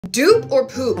Dupe or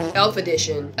Poop, e.l.f.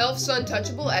 edition. e.l.f. Sun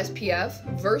Touchable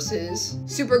SPF versus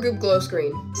Supergoop Glow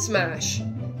Screen. Smash.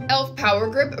 e.l.f. Power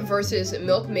Grip versus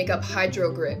Milk Makeup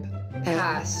Hydro Grip.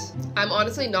 Pass. I'm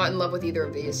honestly not in love with either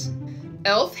of these.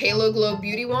 e.l.f. Halo Glow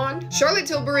Beauty Wand. Charlotte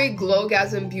Tilbury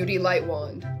Glowgasm Beauty Light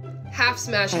Wand. Half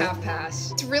smash, half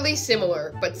pass. It's really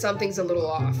similar, but something's a little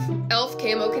off. e.l.f.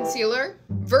 Camo Concealer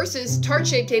versus Tarte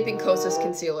Shape Taping Kosas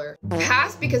Concealer.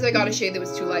 Pass because I got a shade that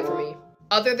was too light for me.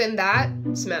 Other than that,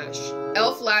 smash.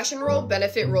 e.l.f. Lash and Roll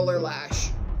Benefit Roller Lash.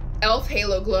 e.l.f.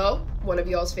 Halo Glow, one of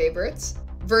y'all's favorites,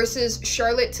 versus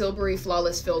Charlotte Tilbury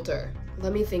Flawless Filter.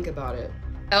 Let me think about it.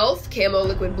 e.l.f. Camo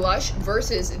Liquid Blush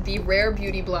versus the Rare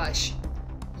Beauty Blush.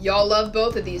 Y'all love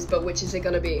both of these, but which is it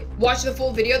gonna be? Watch the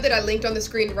full video that I linked on the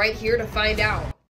screen right here to find out.